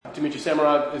Demetrius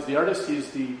Samarov is the artist.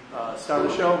 He's the star of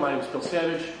the show. My name is Bill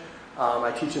Savage.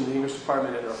 I teach in the English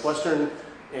department at Northwestern,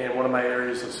 and one of my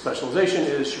areas of specialization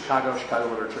is Chicago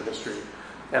literature history.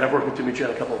 And I've worked with Demetri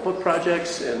on a couple of book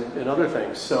projects and other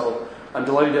things. So I'm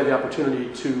delighted to have the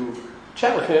opportunity to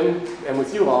chat with him and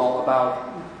with you all about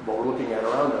what we're looking at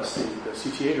around us, the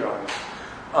CTA drawings.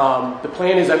 The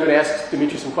plan is I'm going to ask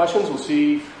Demetri some questions. We'll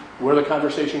see where the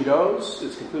conversation goes.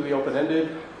 It's completely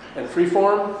open-ended and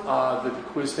free-form. The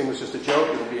quiz thing was just a joke.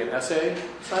 It'll be an essay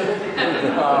assignment.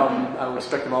 I would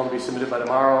expect them all to be submitted by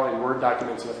tomorrow in Word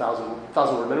documents in a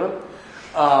 1,000-word minimum.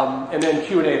 And then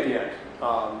Q&A at the end.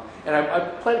 And I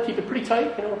plan to keep it pretty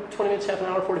tight, 20 minutes, half an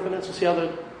hour, 45 minutes. We'll see how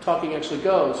the talking actually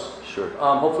goes. Sure.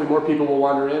 Hopefully more people will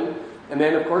wander in. And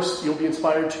then, of course, you'll be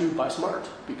inspired to buy some art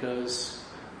because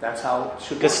that's how it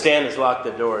should work. Because Stan has locked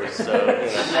the doors, so You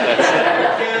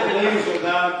can't leave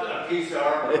without a piece of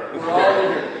artwork. We're all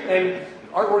in here. And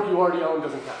artwork you already own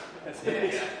doesn't count. That's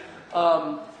it.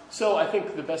 So I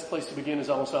think the best place to begin is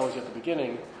almost always at the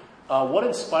beginning. What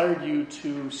inspired you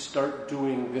to start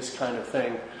doing this kind of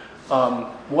thing?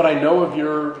 What I know of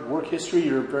your work history,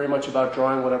 you're very much about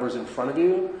drawing whatever's in front of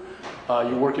you.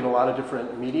 You work in a lot of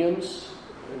different mediums,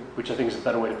 which I think is a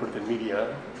better way to put it than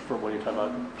media for when you're talking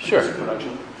about music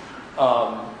production.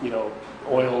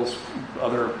 Oils,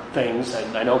 other things.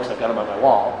 I know because I've got them on my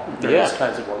wall. Various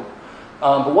kinds of them.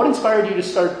 But what inspired you to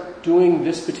start doing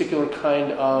this particular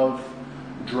kind of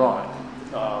drawing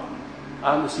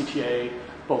on the CTA,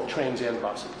 both trains and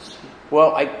buses?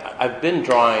 Well, I've been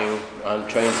drawing on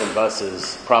trains and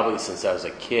buses probably since I was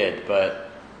a kid,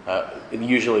 but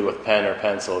usually with pen or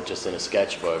pencil, just in a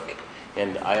sketchbook.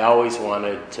 And I always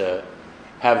wanted to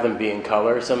have them be in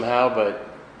color somehow, but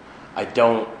I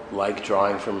don't like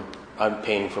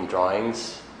painting from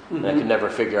drawings. Mm-hmm. And I could never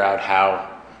figure out how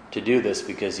to do this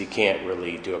because you can't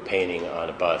really do a painting on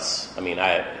a bus. I mean,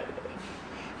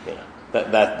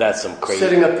 that's some crazy...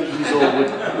 Setting up the easel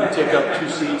would take up 2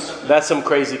 seats. That's some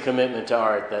crazy commitment to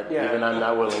art that even I'm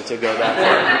not willing to go that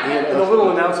far. And the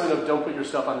little announcement of don't put your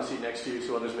stuff on the seat next to you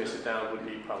so others may sit down would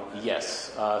be problematic.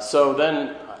 Yes. So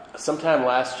then sometime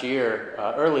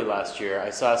early last year, I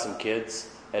saw some kids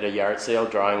at a yard sale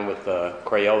drawing with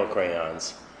Crayola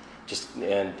crayons.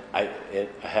 And I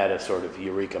had a sort of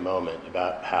eureka moment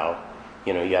about how,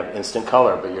 you have instant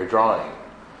color, but you're drawing.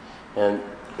 And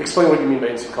explain what you mean by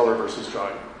instant color versus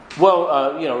drawing. Well,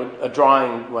 a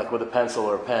drawing like with a pencil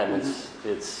or a pen,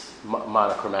 it's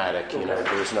monochromatic.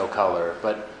 There's no color.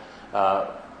 But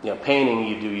painting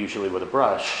you do usually with a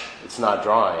brush. It's not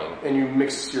drawing. And you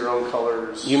mix your own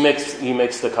colors. You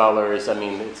mix the colors. I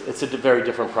mean, it's a very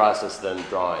different process than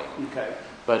drawing. Okay.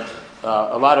 But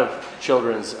a lot of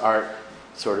children's art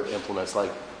sort of implements,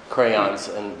 like crayons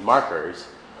and markers.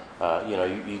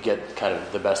 You get kind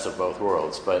of the best of both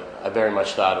worlds, but I very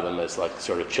much thought of them as like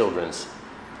sort of children's,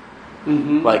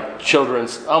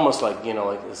 almost like,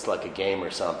 like it's like a game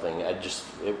or something.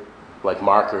 Like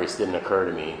markers didn't occur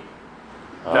to me.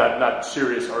 Not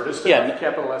serious artist? Yeah.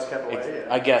 Capital S, capital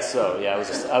A? I guess so, yeah.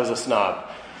 I was a snob.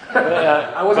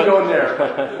 I wasn't going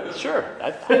there. Sure.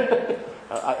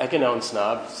 I can own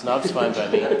snob. Snob's fine by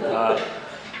me.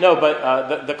 No,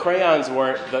 but the crayons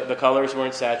weren't, the colors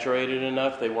weren't saturated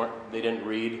enough. They didn't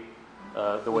read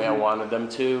the way I wanted them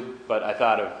to. But I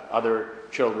thought of other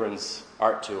children's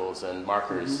art tools, and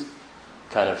markers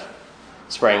kind of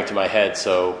sprang to my head.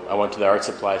 So I went to the art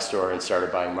supply store and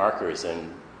started buying markers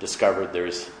and discovered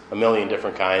there's a million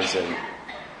different kinds, and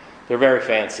they're very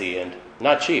fancy and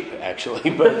not cheap, actually.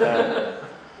 But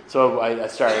so I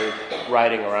started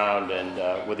riding around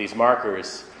and with these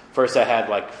markers. First I had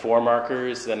like 4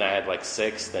 markers, then I had like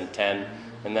 6, then 10,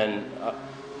 and then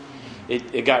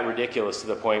it got ridiculous to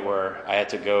the point where I had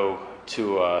to go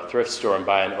to a thrift store and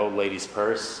buy an old lady's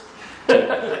purse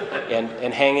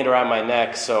and hang it around my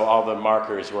neck so all the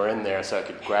markers were in there so I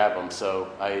could grab them. So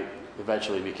I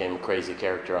eventually became a crazy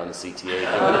character on the CTA.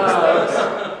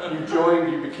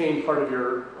 You became part of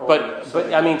your own... But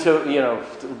I mean,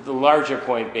 the larger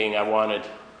point being I wanted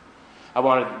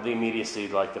the immediacy,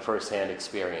 like the first-hand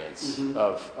experience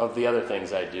of the other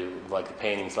things I do, like the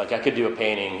paintings. Like I could do a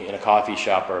painting in a coffee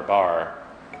shop or a bar,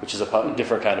 which is a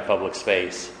different kind of public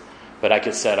space, but I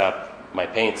could set up my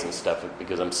paints and stuff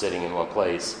because I'm sitting in one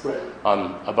place. Right.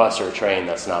 On a bus or a train,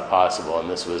 that's not possible, and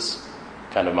this was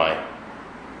kind of my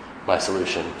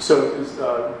solution. So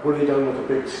were they done with a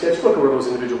big sketchbook, or were those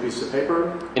individual pieces of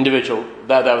paper? Individual.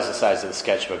 That was the size of the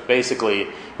sketchbook. Basically,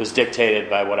 it was dictated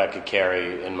by what I could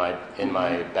carry in my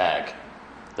bag,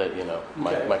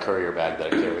 my courier bag that I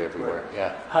carry everywhere. Right.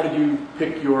 Yeah. How did you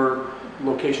pick your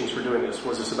locations for doing this?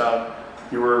 Was this about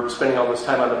you were spending all this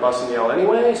time on the bus in Yale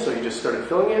anyway, so you just started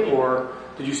filling it, or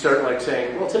did you start like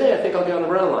saying, well, today I think I'll get on the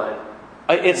brown line?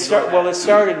 It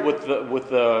started with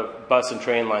the bus and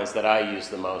train lines that I use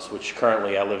the most, which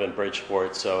currently I live in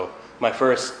Bridgeport. So my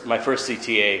first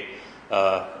CTA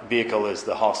vehicle is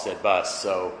the Halstead bus.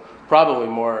 So probably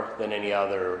more than any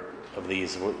other of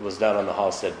these was done on the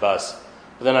Halstead bus.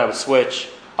 But then I would switch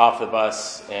off the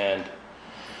bus and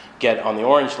get on the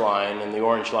Orange Line, and the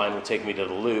Orange Line would take me to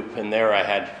the Loop, and there I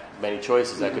had many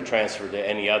choices. I could transfer to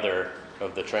any other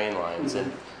of the train lines,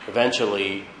 and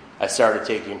eventually I started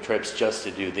taking trips just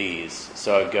to do these.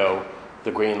 So I'd go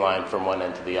the Green Line from one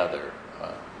end to the other,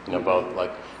 both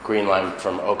like Green Line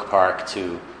from Oak Park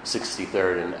to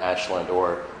 63rd and Ashland,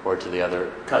 or to the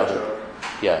other.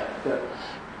 Yeah.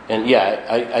 And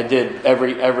I did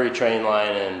every train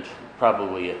line and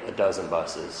probably a dozen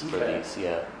buses for these.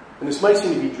 Yeah. And this might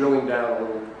seem to be drilling down a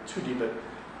little too deep, but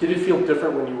did it feel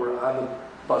different when you were on the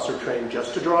bus or train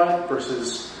just to draw it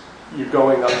versus you're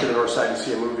going up to the north side to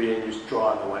see a movie and you just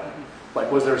draw on the way?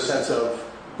 Like, was there a sense of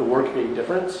the work being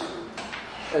different?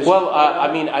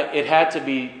 It had to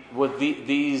be with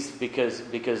these because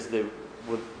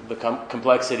with the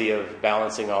complexity of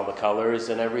balancing all the colors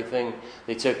and everything,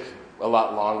 they took a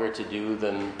lot longer to do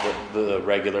than the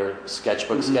regular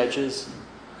sketchbook sketches.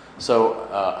 So,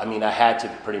 I had to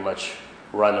pretty much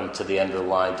run them to the end of the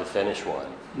line to finish one.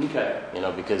 Okay.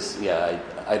 Because,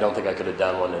 I don't think I could have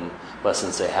done one in less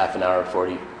than, say, half an hour,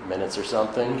 40 minutes or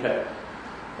something. Okay.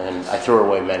 And I threw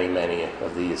away many, many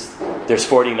of these. There's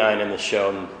 49 in the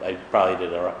show, and I probably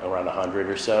did around 100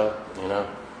 or so,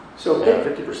 So,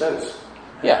 50% is...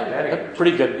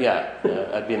 pretty good,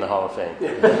 I'd be in the Hall of Fame.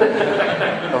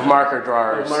 Of marker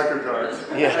drawers.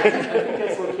 Yeah. I think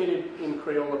that's located in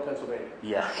Crayola, Pennsylvania.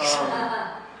 Yeah.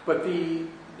 But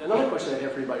another question I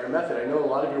have for you about your method, I know a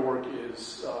lot of your work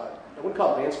is, I wouldn't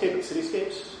call it landscape, but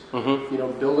cityscapes.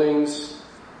 Mm-hmm. Buildings,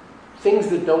 things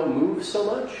that don't move so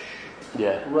much.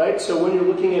 Yeah. Right? So when you're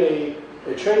looking at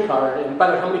a train car, and by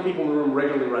the way, how many people in the room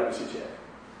regularly ride the CTA?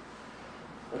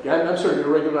 Okay, I'm sort of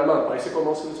irregular. I'm on a bicycle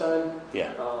most of the time.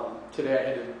 Yeah. Today I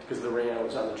had to, because of the rain, I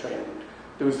was on the train.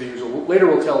 It was the usual. Later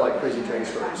we'll tell like crazy train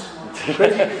stories.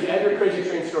 Have your crazy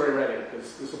train story ready,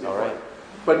 because this will be fun. Right.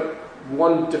 But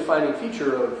one defining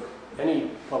feature of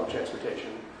any public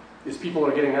transportation is people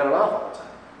are getting on and off all the time.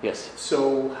 Yes.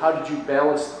 So how did you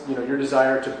balance, your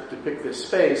desire to depict this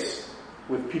space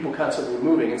with people constantly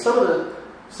moving? And some of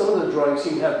the drawings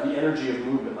seem to have the energy of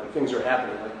movement, like things are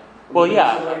happening. Like,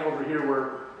 right over here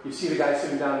where you see the guy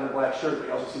sitting down in the black shirt, but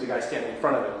you also see the guy standing in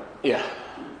front of him. Yeah.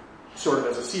 Sort of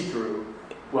as a see-through.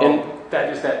 Well,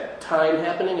 is that time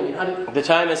happening? How did... The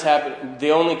time is happening.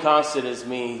 The only constant is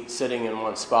me sitting in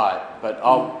one spot. But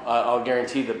I'll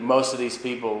guarantee that most of these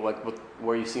people, like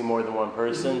where you see more than one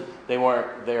person, they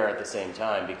weren't there at the same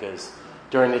time, because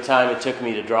during the time it took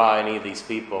me to draw any of these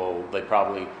people, they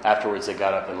probably afterwards they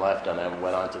got up and left and I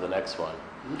went on to the next one.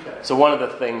 Okay. So one of the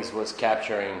things was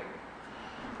capturing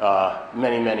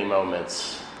many, many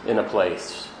moments in a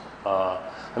place.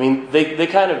 They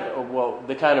kind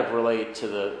of relate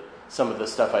to some of the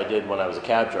stuff I did when I was a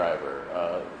cab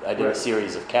driver. I did a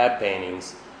series of cab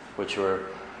paintings, which were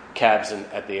cabs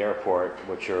at the airport,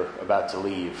 which are about to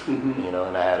leave.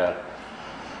 And I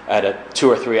had a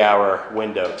 2 or 3 hour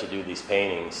window to do these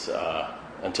paintings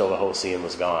until the whole scene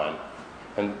was gone.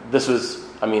 And this was,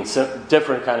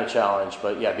 different kind of challenge,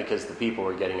 but because the people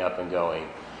were getting up and going.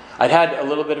 I'd had a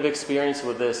little bit of experience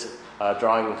with this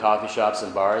drawing in coffee shops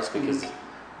and bars, because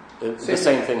the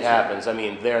same thing happens.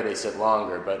 There they sit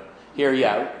longer, but here,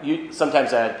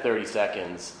 sometimes I had 30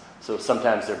 seconds, so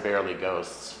sometimes they're barely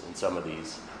ghosts in some of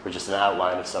these, or just an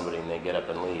outline of somebody and they get up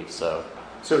and leave. So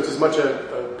it's as much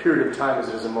a period of time as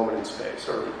it is a moment in space,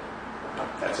 or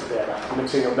that's a bad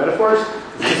mixing of metaphors.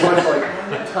 It's as much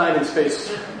like time and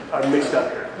space are mixed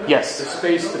up here. Yes. The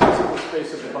physical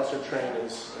space of the bus or train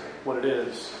is what it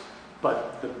is,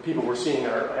 but the people we're seeing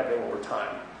are happening over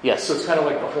time. Yes. So it's kind of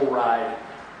like the whole ride,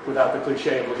 without the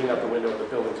cliche of looking out the window of the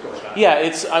buildings going by. Yeah,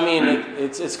 it's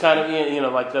kind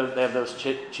of, like they have those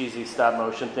cheesy stop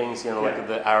motion things, like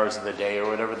the hours of the day or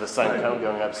whatever, the sun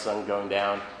going up, sun going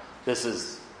down. This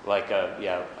is like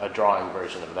a drawing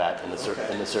version of that in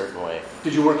a certain way.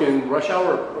 Did you work in rush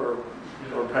hour or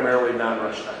primarily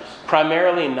non-rush times?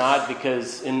 Primarily not,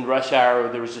 because in rush hour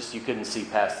there was just, you couldn't see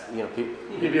past, people.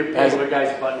 You'd be a pain with a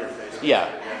guy's butt in your face. Yeah.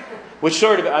 Which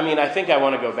sort of, I think I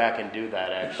want to go back and do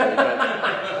that, actually.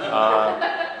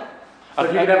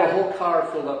 But you could have a whole car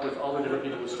filled up with all the different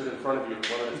people who stood in front of you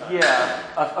one at a time. Yeah.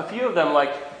 A few of them,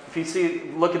 like, if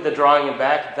you look at the drawing in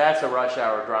back, that's a rush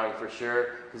hour drawing for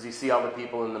sure, because you see all the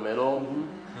people in the middle.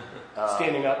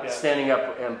 Mm-hmm. Standing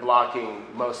up and blocking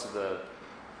most of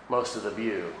the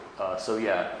view.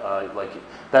 Like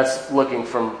that's looking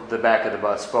from the back of the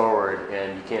bus forward,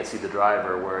 and you can't see the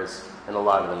driver, whereas in a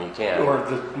lot of them you can. Or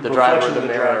the driver, reflection the of the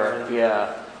mirror,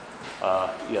 driver.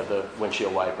 the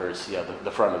windshield wipers,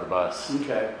 the front of the bus.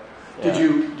 Okay. Yeah.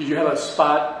 Did you have a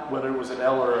spot, whether it was an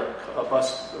L or a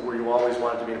bus, where you always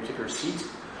wanted to be in a particular seat,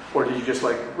 or did you just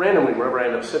like randomly wherever I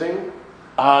end up sitting?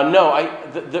 No,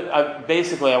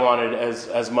 basically I wanted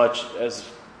as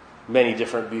many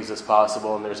different views as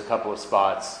possible, and there's a couple of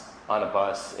spots on a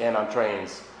bus and on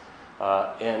trains,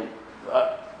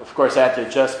 of course I had to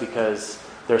adjust because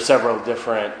there are several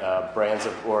different brands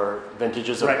or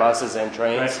vintages of buses and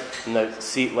trains, and the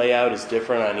seat layout is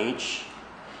different on each.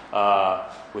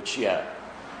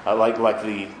 I like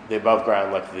the above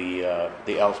ground, like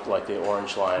the elf, like the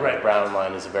orange line. Right. The brown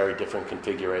line is a very different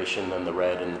configuration than the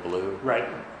red and the blue. Right.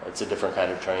 It's a different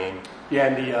kind of train. Yeah,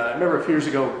 and I remember a few years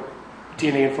ago,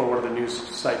 DNA Info, one of the news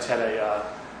sites, had a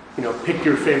pick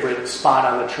your favorite spot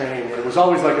on the train, and it was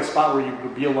always like a spot where you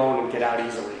would be alone and get out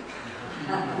easily.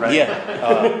 Right.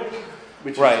 Yeah.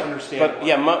 Which right. is understandable.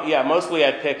 But mostly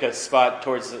I'd pick a spot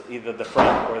towards either the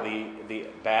front or the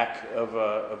back of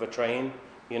a train.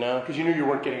 Because you knew you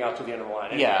weren't getting out to the end of the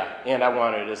line. Anyway. Yeah, and I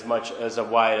wanted as a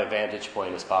wide a vantage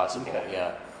point as possible. Okay.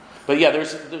 Yeah, but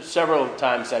there's several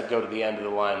times I'd go to the end of the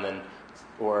line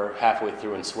or halfway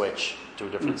through and switch to a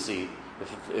different seat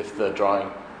if the drawing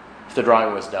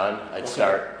was done. I'd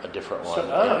start a different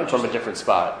one from a different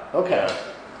spot. Okay. Yeah.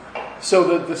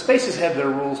 So the spaces have their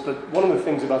rules, but one of the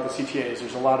things about the CTA is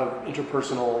there's a lot of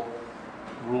interpersonal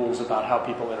rules about how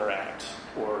people interact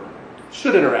or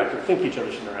should interact or think each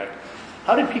other should interact.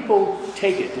 How did people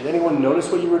take it? Did anyone notice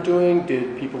what you were doing?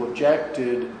 Did people object?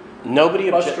 Did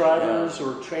bus drivers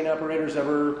or train operators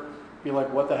ever be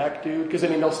like, what the heck, dude? Because,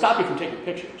 they'll stop you from taking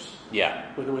pictures. Yeah.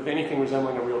 With anything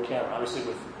resembling a real camera.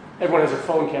 Obviously, everyone has a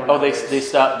phone camera. Oh, they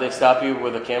stop you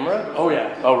with a camera? Oh,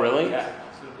 yeah. Oh, really? Yeah.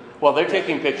 Well, they're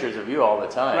taking pictures of you all the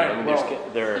time. Right.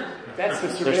 That's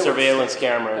the surveillance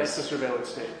cameras. That's the surveillance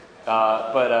state.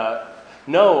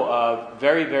 No,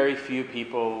 very, very few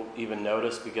people even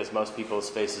notice because most people's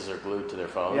faces are glued to their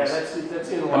phones. Yeah, that's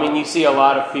in a lot. You see a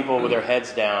lot of people with their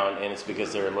heads down, and it's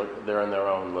because they're in their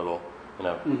own little,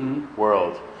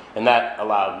 world, and that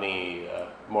allowed me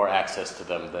more access to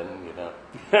them than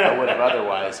I would have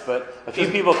otherwise. But a few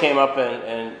people came up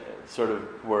and sort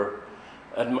of were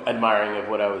admiring of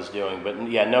what I was doing, but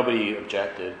nobody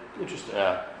objected. Interesting.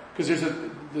 Yeah. Because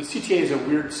the CTA is a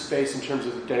weird space in terms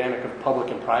of the dynamic of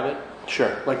public and private.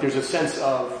 Sure. Like there's a sense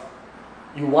of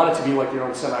you want it to be like your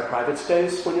own semi-private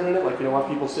space when you're in it. Like you don't want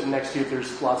people sitting next to you if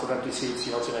there's lots of empty seats.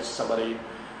 You don't sit next to somebody.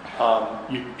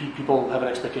 People have an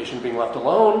expectation of being left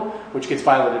alone, which gets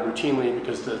violated routinely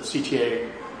because the CTA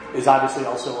is obviously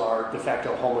also our de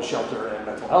facto homeless shelter and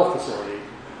mental health facility,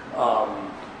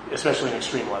 especially in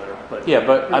extreme weather. But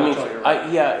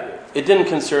it didn't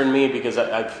concern me because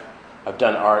I've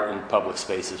done art in public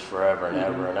spaces forever and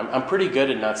ever, and I'm pretty good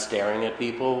at not staring at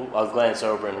people. I'll glance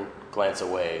over and glance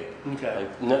away. Okay.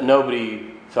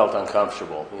 Nobody felt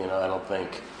uncomfortable, I don't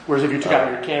think. Whereas if you took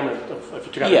out your camera,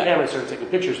 and started taking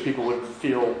pictures, people would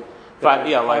feel that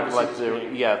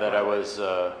I was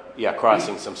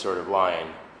crossing some sort of line.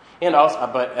 And also,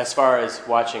 but as far as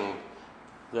watching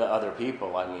the other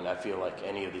people, I feel like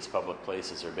any of these public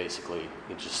places are basically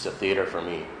just a theater for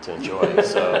me to enjoy.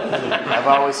 So I've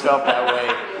always felt that way.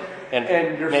 And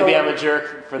maybe I'm a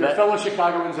jerk for that. Your fellow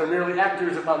Chicagoans are merely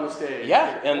actors upon the stage.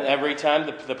 Yeah, and every time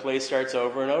the play starts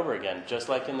over and over again, just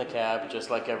like in the cab, just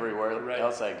like everywhere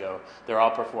else I go, they're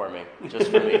all performing just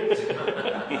for me.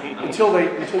 until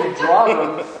you draw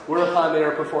them, whereupon they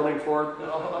are performing for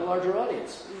a larger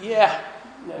audience. Yeah.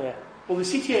 Well, the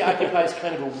CTA occupies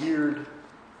kind of a weird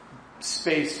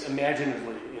space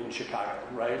imaginatively in Chicago,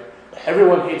 right?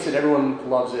 Everyone hates it, everyone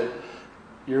loves it.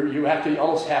 You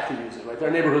almost have to use it, right? There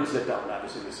are neighborhoods that don't.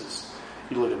 Obviously,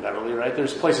 you live in Beverly, right?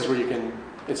 There's places where you can.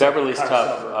 Beverly's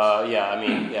tough.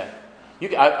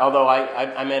 Although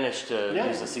I managed to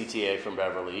use the CTA from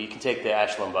Beverly. You can take the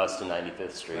Ashland bus to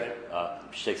 95th Street,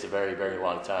 which takes a very, very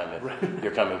long time if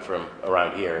you're coming from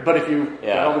around here. But if you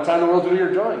got all the time in the world to do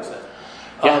your drawings, then.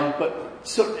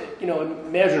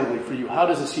 Imaginably for you, how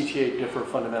does the CTA differ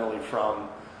fundamentally from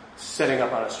setting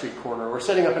up on a street corner or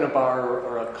setting up in a bar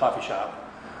or a coffee shop?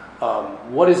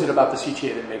 What is it about the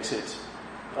CTA that makes it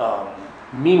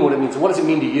mean what it means? What does it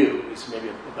mean to you? Is maybe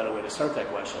a better way to start that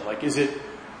question. Like, is it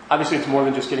obviously it's more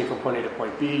than just getting from point A to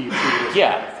point B? You treat it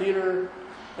as a theater,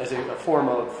 as a form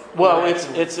of. Well, it's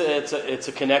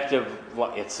a connective.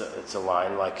 It's a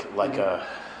line like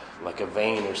a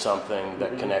vein or something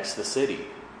that connects the city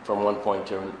from one point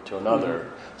to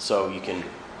another. So you can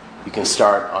you can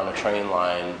start on a train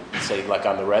line, say like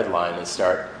on the Red Line, and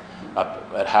start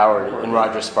up at Howard in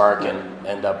Rogers Park and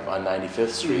end up on 95th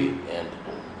Street, and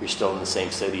you're still in the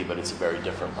same city, but it's a very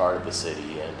different part of the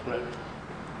city,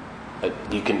 and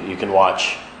you can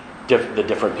watch the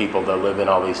different people that live in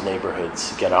all these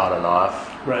neighborhoods get on and off,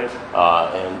 right?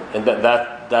 And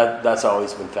that's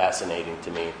always been fascinating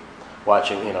to me,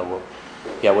 watching.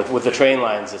 With the train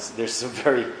lines, there's some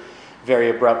very, very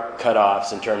abrupt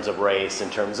cutoffs in terms of race, in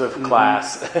terms of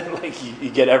class. Like you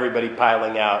get everybody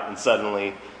piling out, and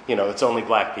suddenly, it's only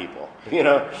black people,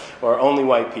 or only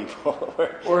white people,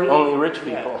 or only rich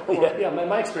people.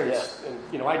 My experience,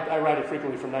 and I ride it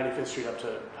frequently from 95th Street up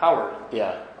to Howard.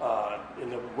 Yeah.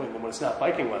 When it's not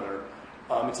biking weather,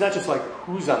 it's not just like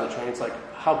who's on the train; it's like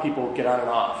how people get on and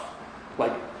off.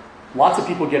 Like lots of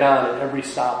people get on at every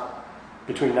stop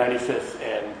between 95th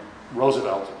and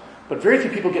Roosevelt, but very few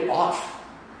people get off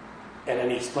at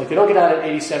any. Like they don't get on at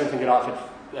 87th and get off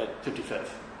at 55th.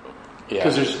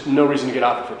 Because there's no reason to get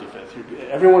off at 55th.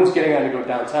 Everyone's getting on to go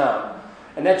downtown,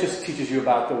 and that just teaches you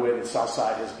about the way the South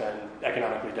Side has been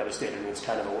economically devastated, and it's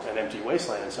kind of an empty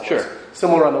wasteland in some ways.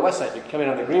 Similar on the West Side, you come in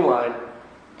on the Green Line.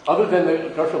 Other than the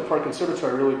Garfield Park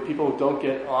Conservatory, really, people don't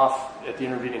get off at the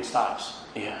intervening stops.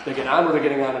 Yeah. They get on where they're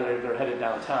getting on, and they're headed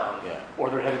downtown, or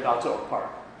they're headed out to Oak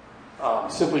Park,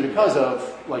 simply because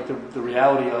of like the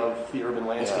reality of the urban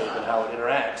landscape and how it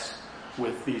interacts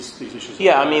with these issues.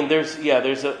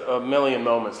 There's a million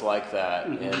moments like that,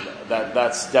 and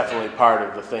that's definitely part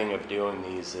of the thing of doing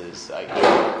these. Is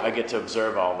I get to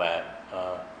observe all that,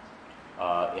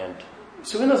 and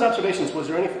so in those observations, was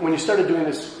there anything when you started doing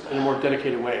this in a more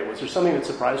dedicated way? Was there something that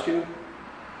surprised you,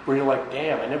 where you're like,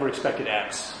 "Damn, I never expected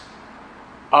X"?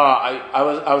 I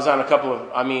was on a couple of.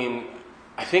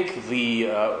 I think the.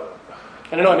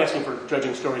 And I know I'm asking for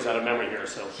dredging stories out of memory here,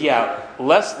 so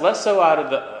less so out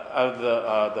of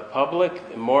the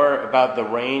public, more about the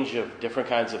range of different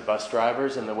kinds of bus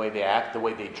drivers and the way they act, the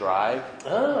way they drive.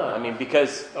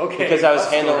 Because I was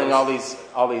handling all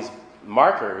these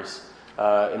markers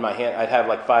in my hand. I'd have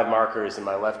like 5 markers in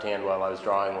my left hand while I was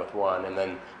drawing with one, and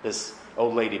then this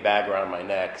old lady bag around my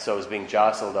neck, so I was being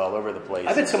jostled all over the place.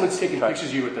 I bet someone's taking pictures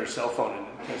of you with their cell phone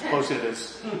and has posted it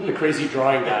as the crazy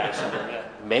drawing guy or something. Yeah.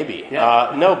 Maybe. Yeah.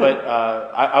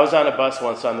 I was on a bus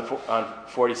once on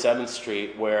 47th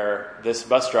Street where this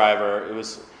bus driver, it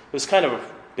was kind of a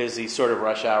busy sort of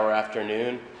rush hour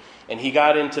afternoon, and he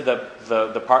got into the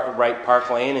right park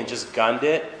lane and just gunned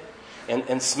it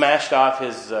and smashed off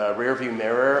his rearview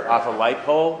mirror off a light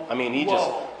pole.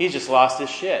 He just lost his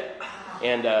shit.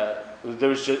 And it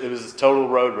was total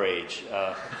road rage.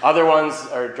 Other ones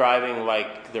are driving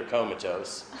like they're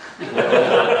comatose.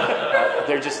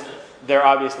 They're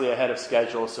obviously ahead of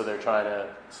schedule, so they're trying to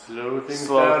slow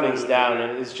things down.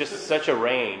 And it's just such a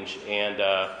range. And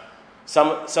some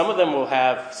of them will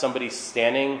have somebody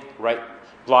standing right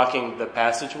blocking the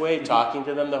passageway, talking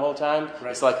to them the whole time. Right.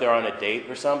 It's like they're on a date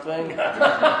or something.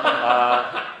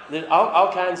 There's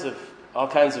all kinds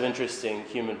of interesting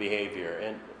human behavior.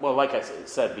 And well, like I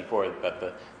said before about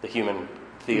the human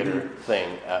theater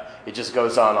thing, it just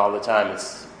goes on all the time.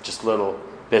 It's just little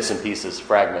bits and pieces,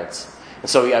 fragments. And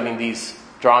so, these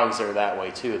drawings are that way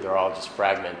too. They're all just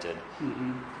fragmented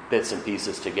bits and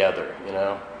pieces together,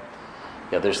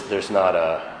 Yeah, there's not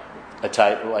a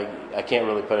type, like, I can't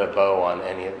really put a bow on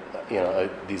any of,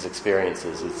 these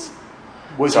experiences. It's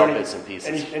all bits and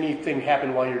pieces. Anything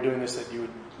happen while you're doing this that you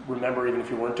would remember even if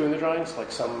you weren't doing the drawings?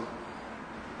 Like some,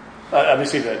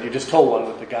 obviously you just told one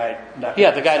with the guy knocked.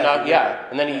 Yeah, the guy knocked,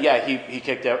 and then he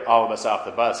kicked all of us off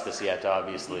the bus because he had to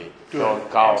obviously go and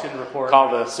call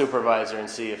the supervisor and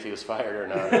see if he was fired or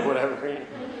not, or whatever.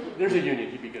 There's a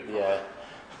union, he'd be good for.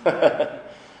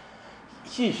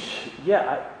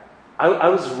 Yeah. I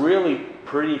was really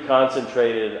pretty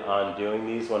concentrated on doing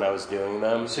these when I was doing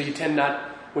them. So you tend not,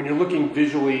 when you're looking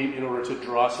visually in order to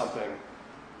draw something,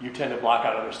 you tend to block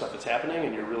out other stuff that's happening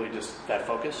and you're really just that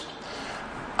focused?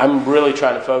 I'm really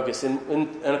trying to focus. In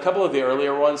a couple of the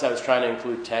earlier ones, I was trying to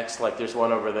include text, like there's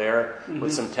one over there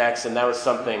with some text, and that was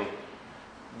something,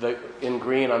 in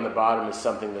green on the bottom is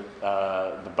something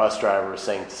that the bus driver was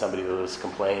saying to somebody that was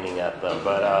complaining at them.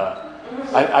 But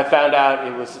I found out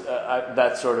it was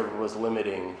that sort of was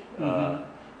limiting.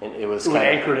 And it was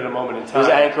anchored in a moment in time. It was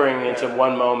anchoring into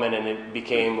one moment, and it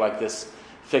became like this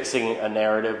fixing a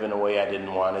narrative in a way I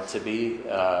didn't want it to be.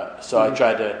 So I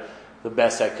tried the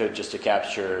best I could just to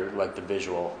capture like the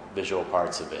visual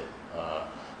parts of it.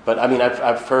 But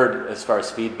I've heard as far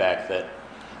as feedback that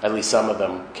at least some of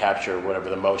them capture whatever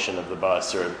the motion of the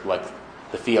bus or like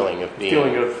the feeling of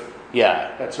being.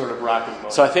 That sort of rocking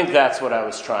moment. So I think that's what I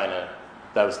was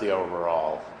that was the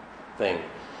overall thing.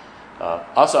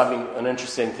 Also, I mean, an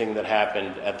interesting thing that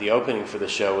happened at the opening for the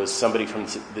show was somebody from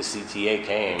the CTA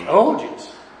came. Oh, jeez.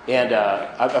 And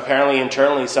apparently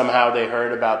internally somehow they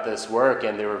heard about this work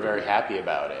and they were very happy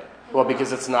about it. Well,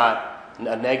 because it's not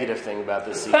a negative thing about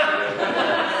the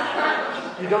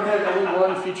CTA. You don't have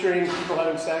anyone featuring people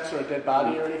having sex or a dead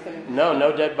body or anything?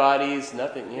 No dead bodies,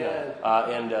 nothing.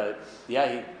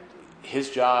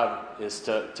 His job is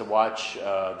to watch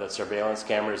the surveillance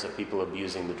cameras of people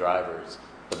abusing the drivers,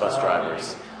 the bus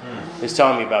drivers. He's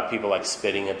telling me about people like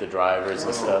spitting at the drivers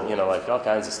and stuff, like all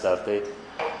kinds of stuff.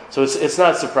 So it's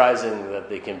not surprising that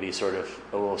they can be sort of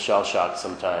a little shell-shocked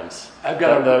sometimes.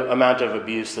 The amount of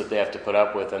abuse that they have to put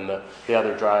up with, and the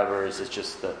other drivers, it's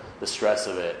just the stress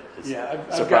of it.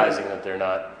 It's surprising that they're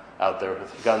not out there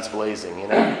with guns blazing,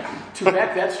 To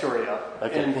back that story up,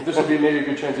 okay. And this would be maybe a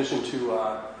good transition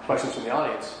to questions from the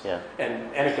audience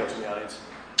and anecdotes from the audience.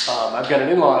 I've got an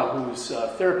in-law who's a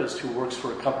therapist who works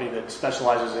for a company that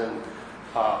specializes in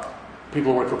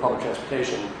people who work for public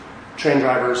transportation, train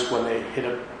drivers when they hit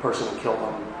a person and kill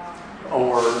them,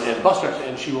 and bus drivers,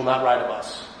 and she will not ride a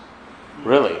bus.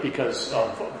 Really? Because of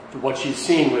what she's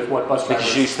seen with what bus drivers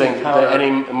she's thinking that any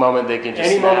moment they can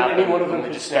just any one of them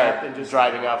can just snap start and just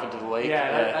driving off into the lake.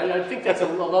 Yeah, I think that's a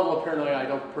level of paranoia I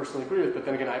don't personally agree with, but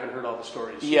then again, I haven't heard all the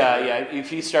stories. Yeah.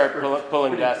 If you start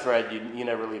pulling death thread, you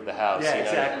never leave the house. Yeah,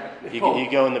 exactly.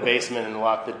 You go in the basement and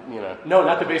lock the, No,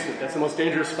 not the basement. That's the most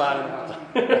dangerous spot in the house.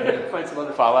 Find some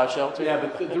other fallout shelter. Yeah,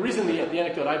 but the reason the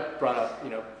anecdote I brought up,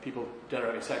 people dead or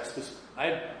having sex,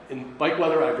 in bike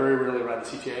weather, I very rarely ride the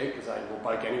CTA because I will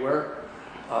bike anywhere,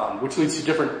 which leads to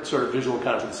different sort of visual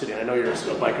encounters with the city. And I know you're a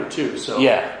biker too, so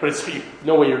yeah. But it's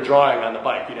no way you're drawing on the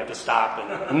bike. You'd have to stop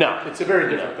and no, it's a very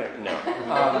different thing. No.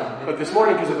 But this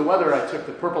morning, because of the weather, I took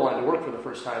the Purple Line to work for the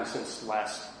first time since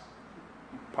last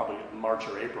probably March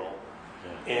or April,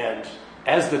 and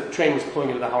as the train was pulling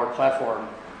into the Howard platform,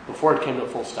 before it came to a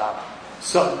full stop,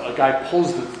 a guy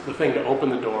pulls the thing to open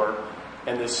the door,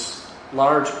 and this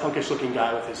large, punkish-looking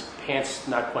guy with his pants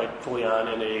not quite fully on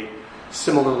and a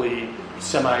similarly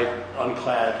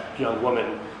semi-unclad young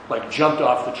woman, jumped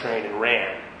off the train and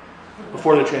ran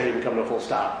before the train had even come to a full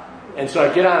stop. And so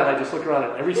I get on and I just look around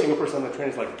and every single person on the train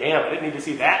is like, damn, I didn't need to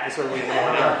see that this early in the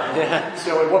morning.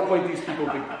 So at what point these people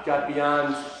got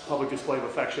beyond public display of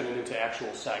affection and into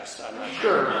actual sex, I'm not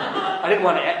sure. I didn't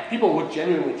want to people look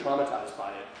genuinely traumatized by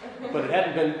it. But it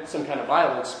hadn't been some kind of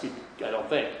violence, I don't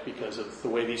think, because of the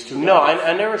way these two... No,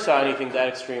 I never saw anything that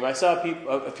extreme. I saw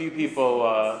a few people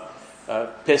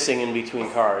pissing in between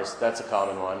cars. That's a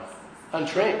common one. On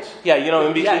trains? Yeah,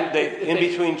 in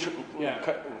between...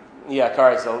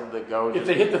 cars, they go... If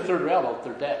they hit the third rail,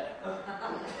 they're dead.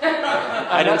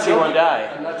 I didn't see one die.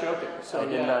 I'm not joking. I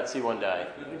did not see one die.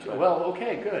 Well,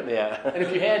 okay, good. Yeah. And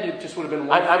if you had, it just would have been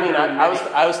one.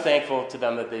 I was thankful to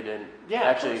them that they didn't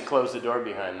actually close the door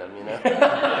behind them,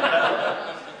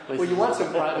 Well, you want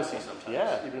some privacy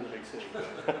sometimes, even in the big city.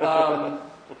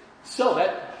 So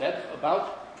that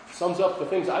about sums up the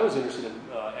things I was interested in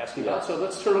asking about. So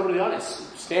let's turn over to the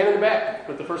audience. Stand in the back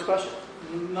with the first question.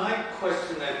 My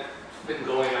question that's been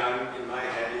going on in my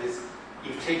head is,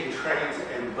 you've taken trains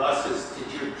and buses.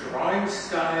 Did your drawing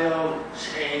style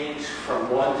change from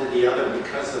one to the other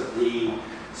because of the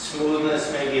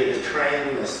smoothness maybe of the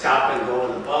train, the stop and go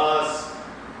of the bus?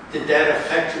 Did that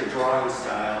affect your drawing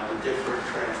style, the different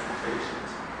transportations?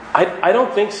 I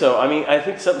don't think so. I mean, I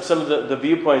think some of the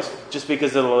viewpoints, just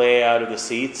because of the layout of the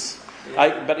seats.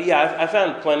 I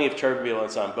found plenty of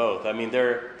turbulence on both. I mean,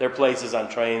 there are places on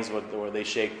trains where they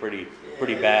shake pretty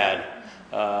bad.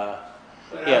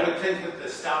 But I would think that the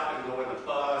stop and go in the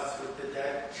bus, did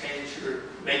that change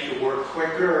make you work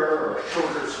quicker or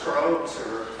shorter strokes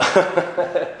or?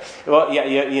 Well,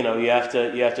 you have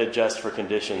to adjust for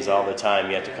conditions all the time.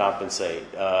 You have to compensate.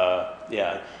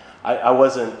 I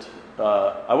wasn't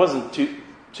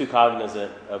too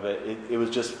cognizant of it. It was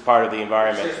just part of the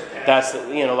environment. That's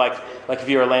like if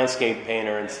you're a landscape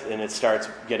painter and it starts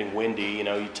getting windy, you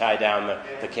tie down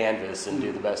the canvas and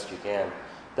do the best you can.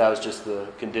 That was just the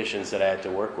conditions that I had to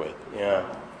work with. Yeah.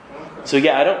 So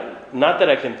not that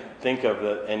I can think of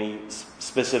any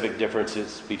specific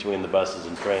differences between the buses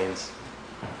and trains.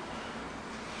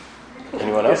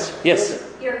 Anyone else? Yes.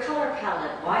 Your color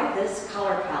palette. Why this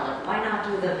color palette? Why not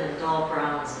do them in dull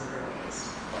browns and grays?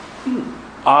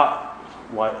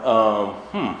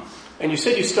 And you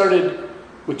said you started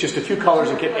with just a few colors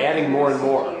and kept adding more and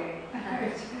more.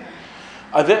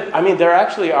 There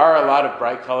actually are a lot of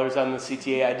bright colors on the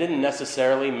CTA. I didn't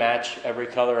necessarily match every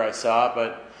color I saw,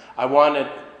 but I wanted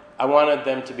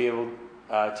them to be able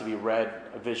to be read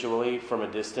visually from a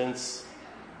distance,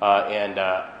 and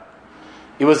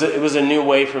it was a new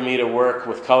way for me to work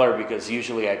with color, because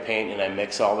usually I paint and I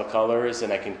mix all the colors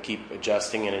and I can keep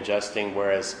adjusting and adjusting,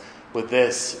 whereas with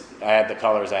this I had the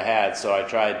colors I had, so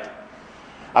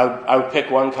I would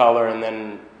pick one color and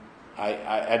then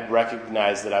I'd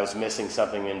recognize that I was missing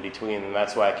something in between, and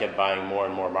that's why I kept buying more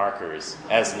and more markers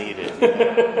as needed.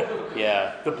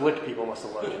 Yeah. The Blick people must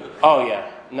have loved it. Oh yeah,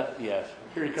 no, yeah.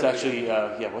 Here he It's comes actually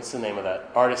what's the name of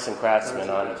that? Artists and Craftsmen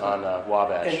on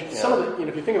Wabash. And some of the,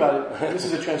 if you think about it, this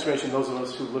is a transformation. Those of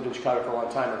us who lived in Chicago for a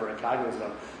long time are very cognizant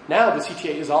of. Now the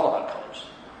CTA is all about colors.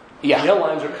 Yeah. The yellow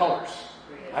lines are colors.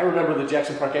 I remember the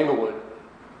Jackson Park Englewood.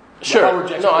 Sure.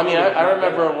 Jackson No, I mean Englewood, I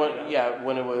remember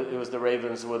when it was the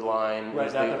Ravenswood line, right?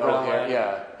 was Not the the brown line.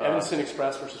 yeah, Evanston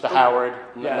Express versus the Purdue. Howard,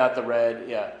 Yeah. not the red.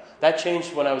 Yeah, that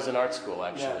changed when I was in art school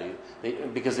actually,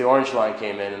 because the orange line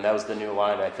came in and that was the new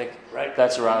line. I think Right.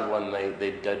 that's around when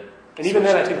they did. And even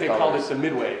then, I switch think they the called colors. it the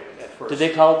Midway at first. Did they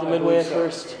call it the I Midway at believe so.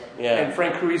 first? Yeah. And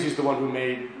Frank Carisi is the one who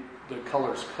made the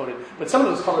colors coded. But some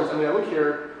of those colors, I mean, I look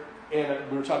here, and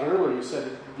we were talking earlier, you said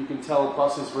that you can tell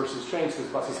buses versus trains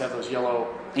because buses have those yellow.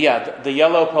 Yeah, the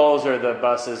yellow poles are the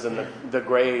buses, and the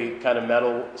gray kind of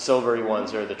metal silvery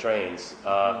ones are the trains.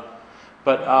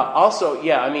 But also,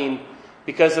 yeah, I mean,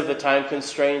 because of the time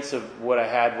constraints of what I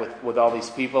had with all these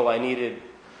people, I needed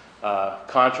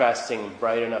contrasting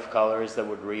bright enough colors that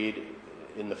would read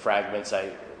in the fragments.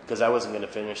 Because I wasn't going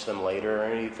to finish them later or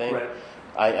anything. Right.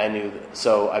 I knew,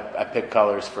 so I picked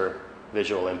colors for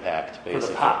visual impact, basically. For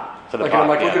the pop. For the like, pop, I'm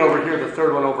like yeah. looking over here, the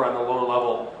third one over on the lower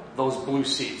level, those blue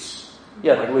seats.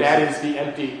 Yeah, like the blue that seats. is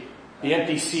the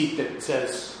empty seat that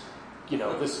says, you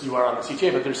know, this you are on the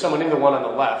CTA, but there's someone in the one on the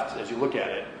left as you look at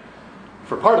it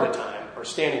for part of the time or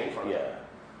standing in front of it.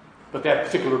 But that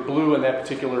particular blue and that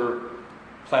particular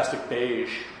plastic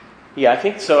beige. Yeah, I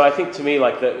think so. I think to me,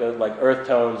 like the like earth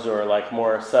tones or like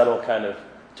more subtle kind of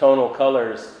tonal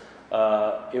colors,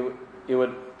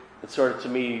 it sort of to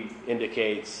me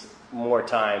indicates more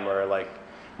time or like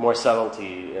more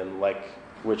subtlety and like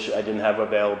which I didn't have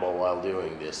available while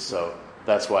doing this. So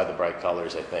that's why the bright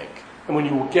colors, I think. And when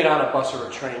you get on a bus or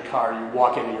a train car, you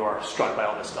walk in and you are struck by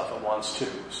all this stuff at once too.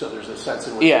 So there's a sense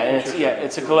in which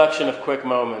it's a collection of quick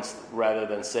moments rather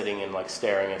than sitting and like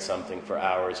staring at something for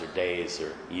hours or days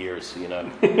or years, you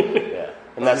know. Yeah,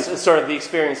 and that's sort of the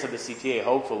experience of the CTA.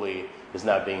 Hopefully, is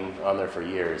not being on there for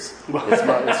years. It's just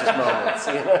moments.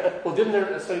 You know? Well, didn't there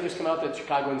a study just come out that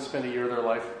Chicagoans spend a year of their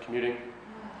life commuting?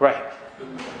 Right.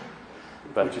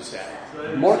 But Which is sad. So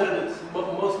you said it's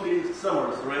mostly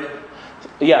summers, right?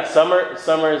 yeah,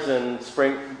 summers and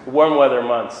spring, warm weather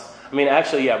months. I mean,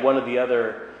 actually, yeah, one of the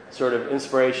other sort of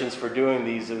inspirations for doing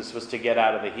these was to get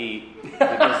out of the heat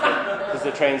because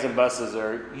the trains and buses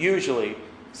are usually,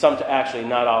 actually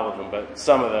not all of them, but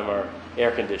some of them are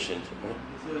air conditioned.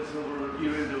 So it's over a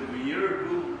period of a year or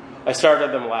two? I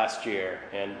started them last year,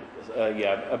 and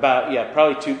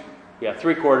probably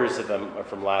 3/4 of them are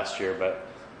from last year, but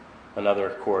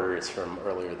another quarter is from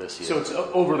earlier this year. So it's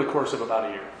over the course of about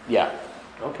a year. Yeah.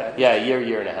 Okay. Yeah,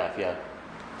 year and a half, yeah.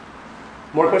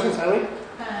 More questions, Eileen?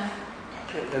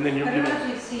 And then I don't know if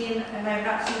you've seen, and I've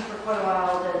not seen for quite a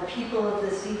while, the People of the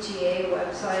CTA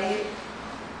website.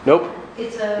 Nope.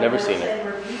 It's a Never seen website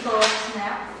where people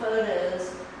snap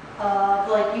photos of,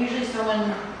 like, usually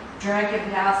someone drunk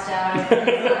and passed out at the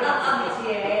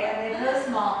CTA, and they post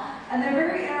them all, and they're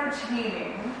very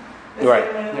entertaining.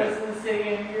 Right. When it was in the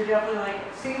city, and you're definitely like,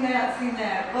 seen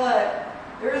that, but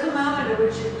there is a moment at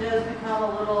which it does become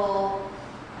a little.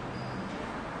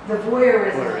 The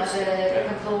voyeurism of it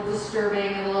becomes a little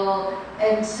disturbing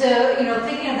and so, you know,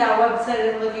 thinking of that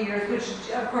website and looking at yours,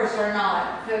 which of course are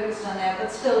not focused on that,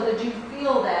 but still, did you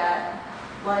feel that,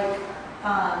 like,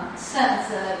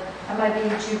 sense of, am I being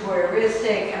too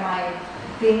voyeuristic? Am I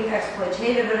being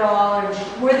exploitative at all? Or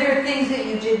were there things that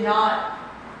you did not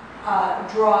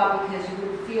draw because you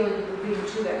would feel you were being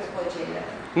too exploitative?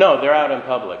 No, they're out in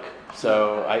public,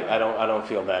 so I don't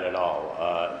feel that at all.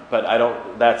 But I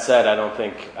don't. That said, I don't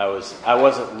think I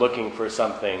wasn't looking for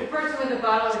something. The person with a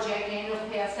bottle of Jack Daniels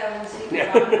passed out in the seat.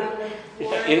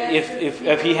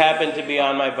 If he happened to be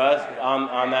on my bus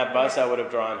on that bus, I would have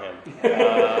drawn him.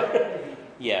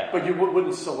 Yeah. But you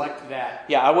wouldn't select that.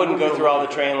 Yeah, I wouldn't go through all the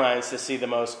train lines to see the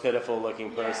most pitiful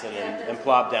looking person and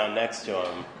plop down next to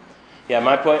him. Yeah,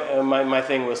 my point, my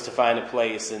thing was to find a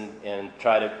place and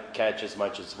try to catch as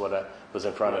much as what was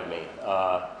in front of me,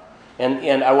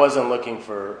 and I wasn't looking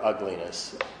for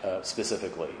ugliness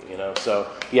specifically, you know. So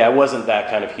yeah, it wasn't that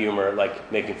kind of humor,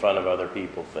 like making fun of other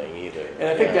people thing either. And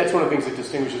I think that's one of the things that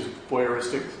distinguishes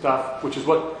voyeuristic stuff, which is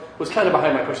what was kind of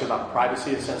behind my question about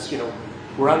privacy. In a sense, you know,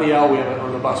 we're on the L,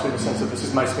 on the bus, we have a sense that this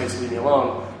is my space, leave me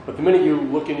alone. But the minute you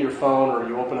look into your phone or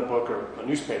you open a book or a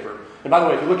newspaper, and by the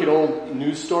way, if you look at old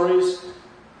news stories,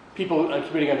 people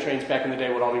commuting on trains back in the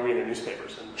day would all be reading their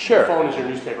newspapers. And Sure. Your phone is your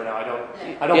newspaper now. I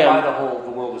don't Yeah. buy the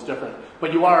world is different.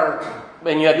 But you are.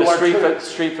 And you had You the are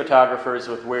street photographers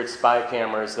with weird spy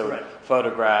cameras that would Right.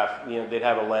 photograph. They'd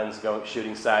have a lens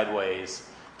shooting sideways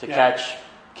to Yeah. catch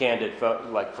candid,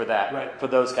 for that, Right. for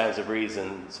those kinds of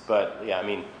reasons. But yeah, I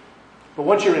mean, But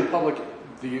once you're in public,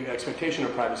 the expectation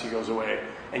of privacy goes away,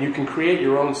 and you can create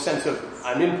your own sense of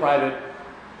I'm in private,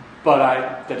 but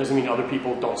that doesn't mean other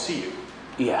people don't see you.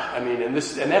 yeah, I mean, and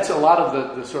that's a lot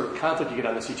of the sort of conflict you get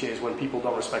on the CTA is when people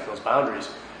don't respect those boundaries.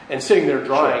 And sitting there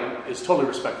drawing is totally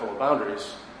respectful of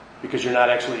boundaries because you're not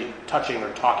actually touching or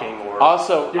talking or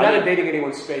Also, you're not invading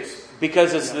anyone's space.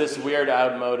 because it's this weird,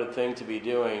 outmoded thing to be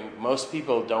doing. Most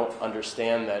people don't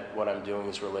understand that what I'm doing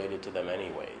is related to them,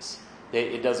 anyways.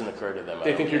 It doesn't occur to them.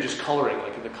 They think you're just coloring,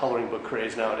 like the coloring book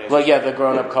craze nowadays. Well, yeah, the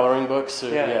grown-up coloring books.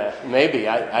 Yeah. Maybe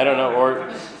I don't know, or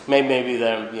maybe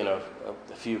them,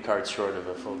 a few cards short of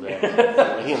a full day,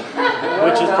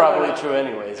 which is probably true,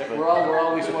 anyways. But We're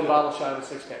all at least one bottle shy of a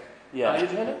 6-pack. yeah, Did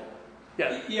you have it?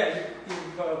 Yeah. Yeah,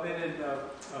 you've been in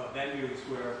venues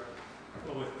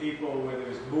with people where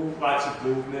there's lots of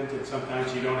movement and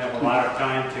sometimes you don't have a lot of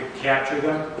time to capture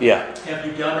them. yeah. Have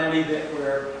you done any that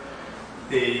where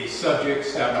the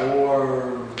subjects are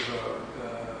more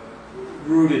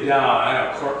rooted down, I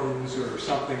don't know, courtrooms or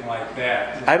something like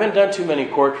that? I haven't done too many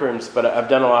courtrooms, but I've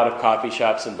done a lot of coffee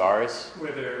shops and bars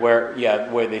Where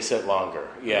where they sit longer.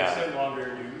 Yeah. they sit longer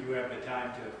and you have the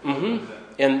time to Mm-hmm. film them.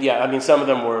 And yeah, I mean, some of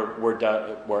them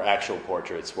were actual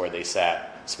portraits where they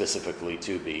sat specifically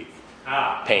to be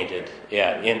painted.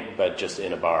 Yeah, but just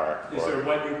in a bar. Is there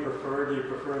one you prefer? Do you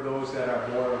prefer those that are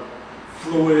more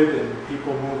fluid and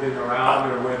people moving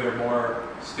around, or where they're more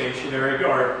stationary,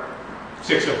 or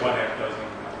 6 of 1 half dozen?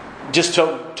 Just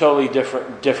totally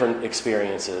different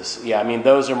experiences. Yeah, I mean,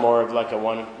 those are more of like a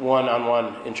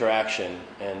one-on-one interaction,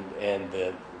 and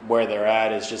where they're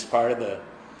at is just part of the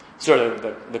sort of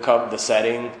the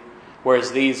setting.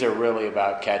 Whereas these are really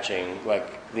about catching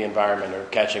like the environment or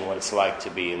catching what it's like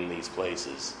to be in these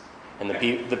places, and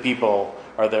the people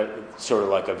are the sort of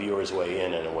like a viewer's way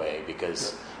in a way,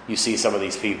 because you see some of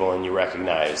these people and you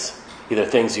recognize either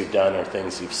things you've done or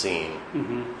things you've seen.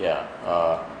 Mm-hmm. Yeah.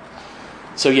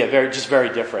 So yeah, very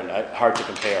different. Hard to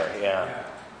compare.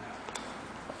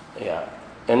 Yeah.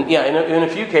 And yeah, in a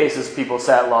few cases, people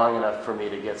sat long enough for me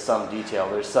to get some detail.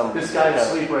 There's some. This guy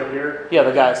asleep right here. Yeah,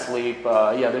 the guy asleep.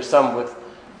 There's some with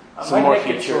some more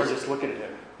features. Sure, just looking at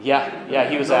him. Yeah,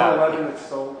 he was Number out. 11, it's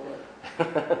so.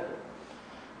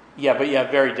 Yeah, but yeah,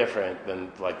 very different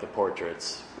than like the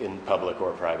portraits in public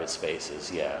or private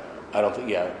spaces. Yeah, I don't think.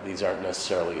 Yeah, these aren't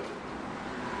necessarily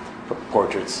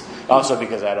portraits. Also,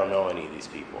 because I don't know any of these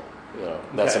people.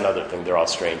 That's Okay. another thing. They're all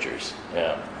strangers.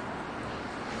 Yeah.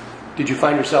 Did you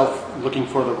find yourself looking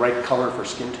for the right color for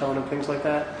skin tone and things like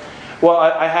that? Well,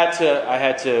 I had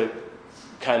to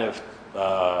kind of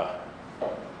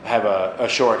have a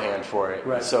shorthand for it.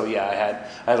 Right. So yeah,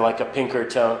 I had like a pinker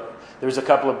tone. There was a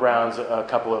couple of browns, a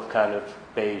couple of kind of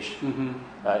beige,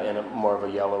 Mm-hmm. and more of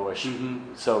a yellowish.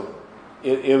 Mm-hmm. So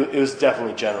it was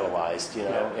definitely generalized,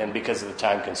 Yeah. And because of the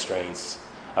time constraints,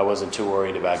 I wasn't too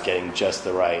worried about getting just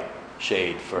the right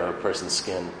shade for a person's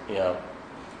skin,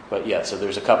 But yeah, so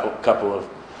there's a couple of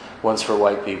ones for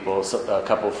white people, a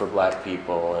couple for black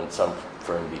people, and some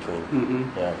for in between. Mm-hmm.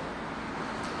 Yeah.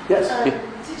 Yes. Have you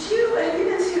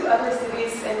been to other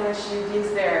cities in which you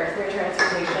used their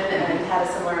transportation and had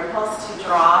a similar impulse to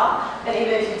draw? And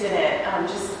even if you didn't,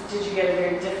 did you get a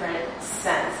very different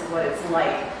sense of what it's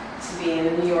like to be in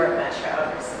the New York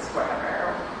Metro versus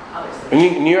wherever?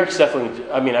 Obviously. New York's definitely.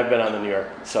 I mean, I've been on the New York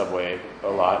subway a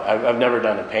lot. I've never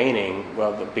done a painting,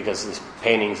 because the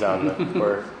paintings on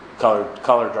or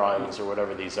color drawings or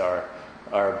whatever these are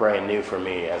brand new for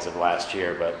me as of last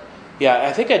year. But yeah,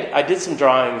 I think I did some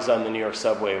drawings on the New York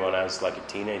subway when I was like a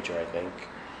teenager, I think.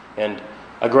 And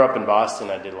I grew up in Boston.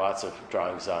 I did lots of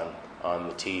drawings on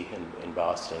the T in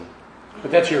Boston.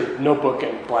 But that's your notebook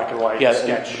and black and white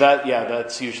sketch.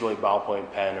 That's usually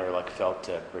ballpoint pen or like felt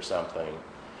tip or something.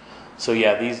 So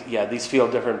these feel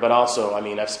different, but also, I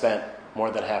mean, I've spent more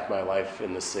than half my life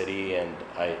in the city, and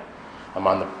I'm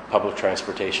on the public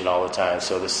transportation all the time.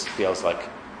 So this feels like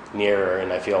nearer,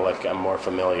 and I feel like I'm more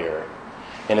familiar.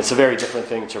 And it's a very different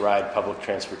thing to ride public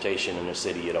transportation in a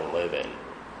city you don't live in.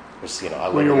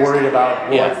 Where you're worried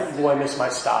about, will I miss my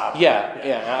stop?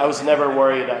 Yeah. I was never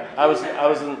worried. I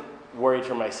wasn't worried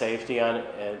for my safety on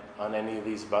any of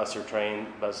these buses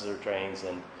or trains,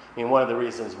 and I mean, one of the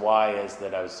reasons why is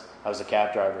that I was a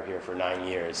cab driver here for 9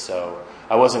 years, so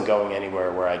I wasn't going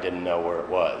anywhere where I didn't know where it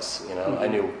was. I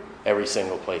knew every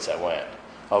single place I went.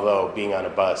 Although being on a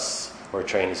bus or a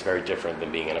train is very different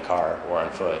than being in a car or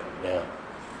on foot. Yeah.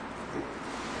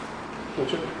 I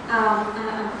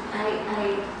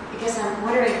guess I'm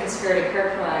wondering if it's fair to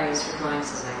characterize your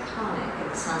drawings as iconic in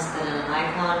the sense that in an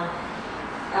icon,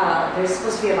 there's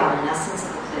supposed to be about an essence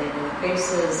of the thing, and the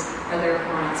faces are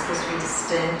therefore not supposed to be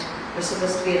distinct. They're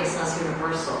supposed to be, in a sense,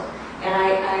 universal. And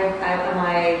am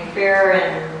I fair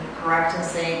and correct in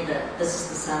saying that this is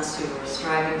the sense you were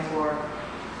striving for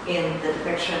in the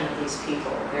depiction of these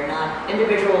people? They're not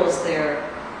individuals, they're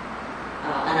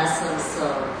an essence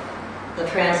of the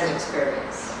transit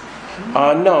experience.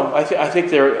 No, I think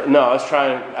they're. No,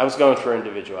 I was going for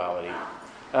individuality.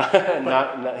 But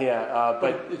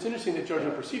it's interesting that George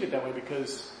would perceive it that way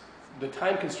because the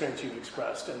time constraints you've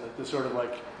expressed and the sort of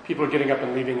like people are getting up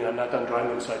and leaving and I'm not done drawing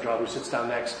them, so I draw who sits down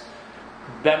next.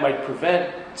 That might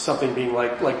prevent something being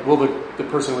like will the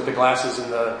person with the glasses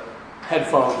and the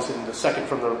headphones and the second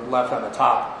from the left on the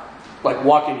top, like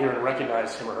walk in here and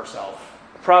recognize him or herself?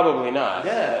 Probably not.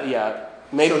 Yeah.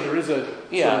 Maybe. So there is a sort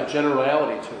of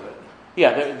generality to it.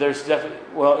 Yeah, there's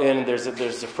definitely, and there's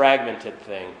a fragmented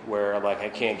thing where like I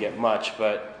can't get much,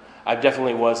 but I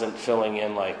definitely wasn't filling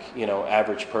in like,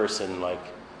 average person, like,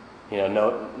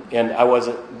 no, and I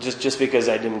wasn't, just because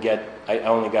I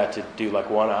only got to do like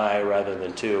one eye rather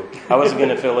than two. I wasn't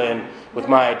going to fill in with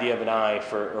my idea of an eye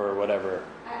or whatever.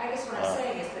 I guess what I'm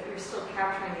saying is that you're still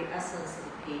capturing the essence of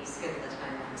the piece given the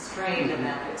time constraint and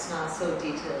that it's not so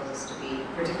detailed as to be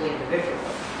particularly individual.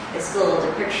 It's still a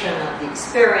depiction of the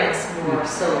experience more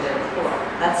so than before.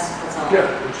 That's all.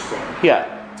 Yeah, interesting.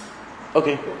 Yeah.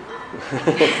 Okay.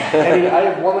 I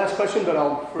have one last question, but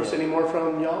I'll first any more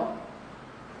from y'all?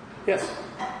 Yes.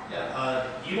 Yeah.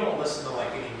 You don't listen to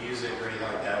like any music or anything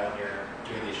like that when you're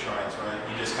doing these drawings,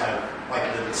 right? You just kind of like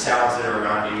the sounds that are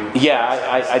around you.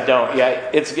 Yeah, I don't.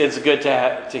 Yeah, it's good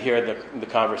to hear the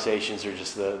conversations or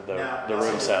just the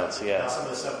room sounds. Yeah. Now some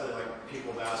of the stuff that like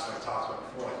people have asked, like talked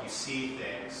about before, like you see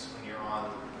things when you're on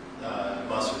the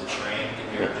bus or the train,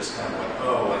 and you're just kind of like,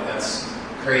 oh, like that's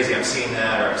crazy. I've seen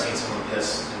that, or I've seen someone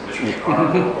piss in the car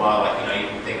for a while. Like you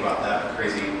can think about that, but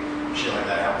crazy shit like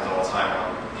that happens all the time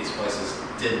on these places.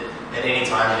 Did at any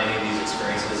time in any of these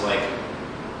experiences, like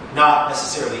not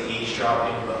necessarily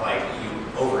eavesdropping, but like you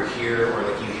overhear or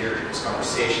like you hear people's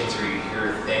conversations or you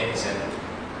hear things and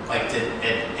like did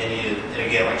any and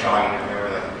again like jogging, remember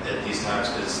like at these times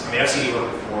because I've seen you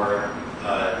work before.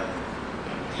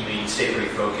 You stay pretty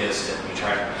focused and you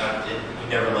try. You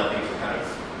never let people kind of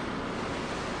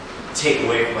take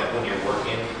away from like when you're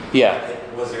working. Yeah.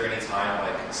 Was there any time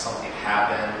like something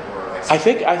happened or like? I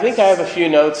think I have a few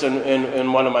notes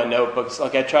in one of my notebooks.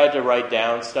 Like I tried to write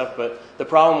down stuff, but the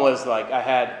problem was like I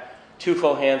had 2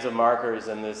 full hands of markers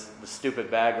and the stupid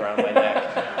bag around my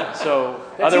neck. So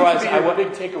otherwise, the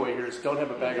big takeaway here is don't have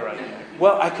a bag around your neck.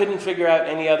 Well, I couldn't figure out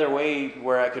any other way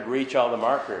where I could reach all the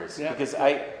markers because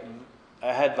I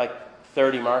had like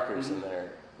 30 markers in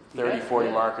there,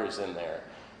 40 markers in there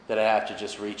that I have to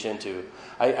just reach into.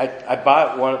 I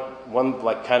bought one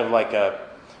like kind of like a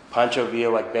Pancho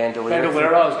Villa like bandolier.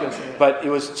 Bandolier, I was going to say. But it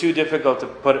was too difficult to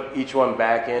put each one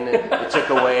back in. It took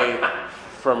away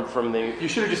from the. You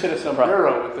should have just had a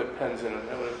sombrero with the pens in it.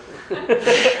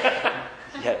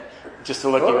 Yeah, just to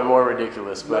look even more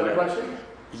ridiculous. But another question?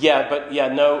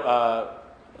 No,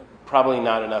 probably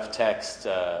not enough text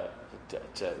to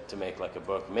make like a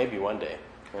book. Maybe one day.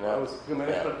 I was going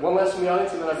to but one last from the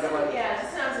audience, and then I've got my. Yeah,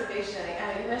 just an observation.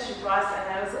 You mentioned Boston,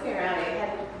 and I was looking around. It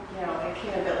had, it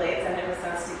came a bit late, so I didn't have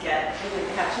a chance to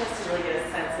really get a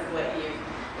sense of what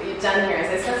you've done here. As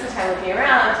I spent some time looking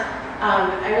around,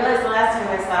 I realized the last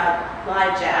time I saw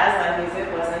live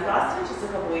music was in Boston just a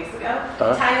couple weeks ago.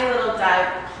 Tiny little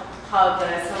dive pub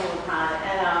that I stumbled upon,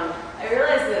 and I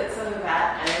realized that some of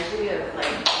that energy of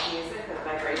like music, of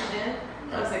vibration,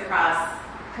 comes across.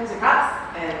 And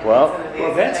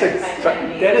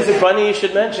that is funny you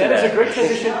should mention that. That is a great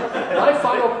transition. My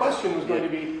final question was going to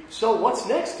be, so what's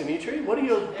next, Dimitri? What do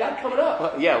you got coming up?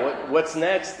 Well, what's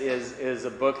next is a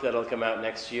book that'll come out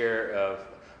next year of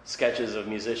sketches of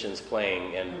musicians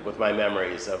playing and with my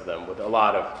memories of them, with a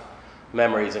lot of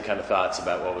memories and kind of thoughts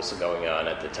about what was going on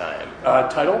at the time.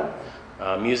 Title?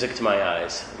 Music to My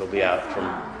Eyes. It'll be out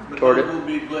from... But those will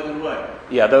be black and white.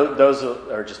 Yeah, those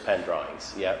are just pen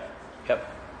drawings. Yep.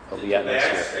 It'll be out next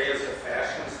year. Did that say as a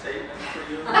fashion statement for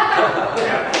you?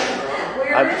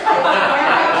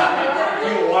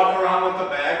 You walk around with the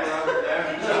bag around your neck?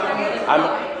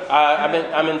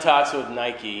 I'm in talks with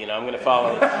Nike. I'm going to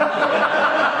follow.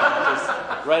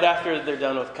 Right after they're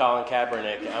done with Colin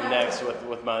Kaepernick, I'm next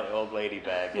with my old lady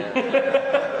bag. Yeah.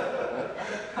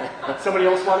 Somebody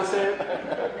else want to say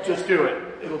it? Just do it.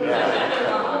 It'll be fine.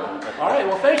 All right.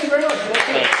 Well, thank you very much.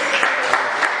 Thanks.